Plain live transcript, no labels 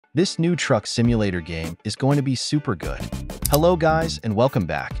This new truck simulator game is going to be super good. Hello guys and welcome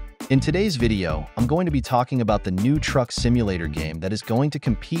back. In today's video, I'm going to be talking about the new truck simulator game that is going to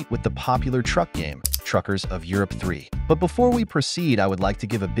compete with the popular truck game, Truckers of Europe 3. But before we proceed, I would like to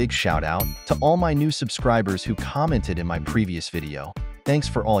give a big shout out to all my new subscribers who commented in my previous video. Thanks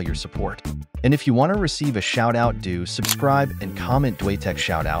for all your support. And if you want to receive a shout out, do subscribe and comment Dwaytech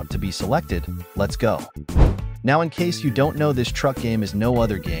shout out to be selected. Let's go. Now, in case you don't know, this truck game is no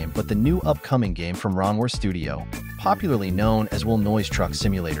other game but the new upcoming game from ronwor Studio, popularly known as Will Noise Truck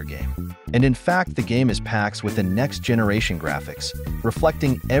Simulator game. And in fact, the game is packed with the next generation graphics,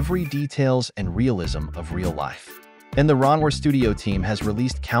 reflecting every details and realism of real life. And the ronwor Studio team has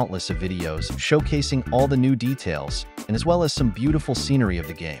released countless of videos showcasing all the new details, and as well as some beautiful scenery of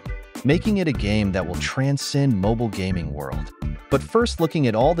the game, making it a game that will transcend mobile gaming world. But first, looking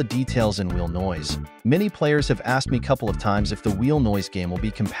at all the details in Will Noise, many players have asked me a couple of times if the Will Noise game will be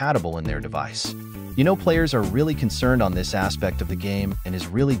compatible in their device. You know, players are really concerned on this aspect of the game and is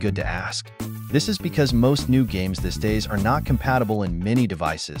really good to ask. This is because most new games these days are not compatible in many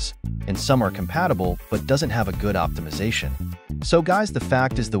devices, and some are compatible but doesn't have a good optimization. So guys, the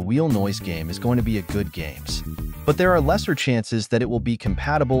fact is the Will Noise game is going to be a good game. But there are lesser chances that it will be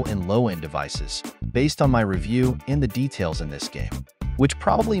compatible in low-end devices, based on my review and the details in this game, which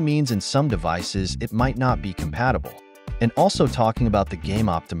probably means in some devices it might not be compatible. And also talking about the game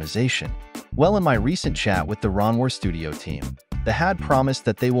optimization, well, in my recent chat with the ronwor Studio team, they had promised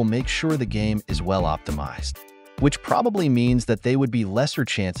that they will make sure the game is well optimized, which probably means that they would be lesser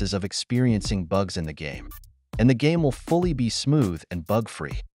chances of experiencing bugs in the game, and the game will fully be smooth and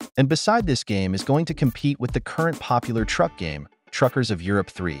bug-free. And beside, this game is going to compete with the current popular truck game, Truckers of Europe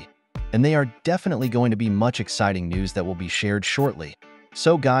 3, and they are definitely going to be much exciting news that will be shared shortly.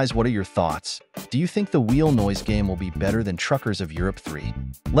 So guys, what are your thoughts? Do you think the Will Noise game will be better than Truckers of Europe 3?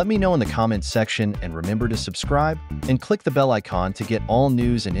 Let me know in the comments section, and remember to subscribe and click the bell icon to get all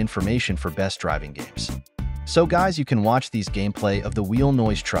news and information for best driving games. So guys, you can watch these gameplay of the Will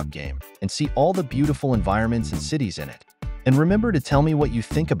Noise truck game and see all the beautiful environments and cities in it. And remember to tell me what you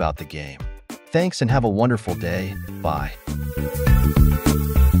think about the game. Thanks and have a wonderful day. Bye.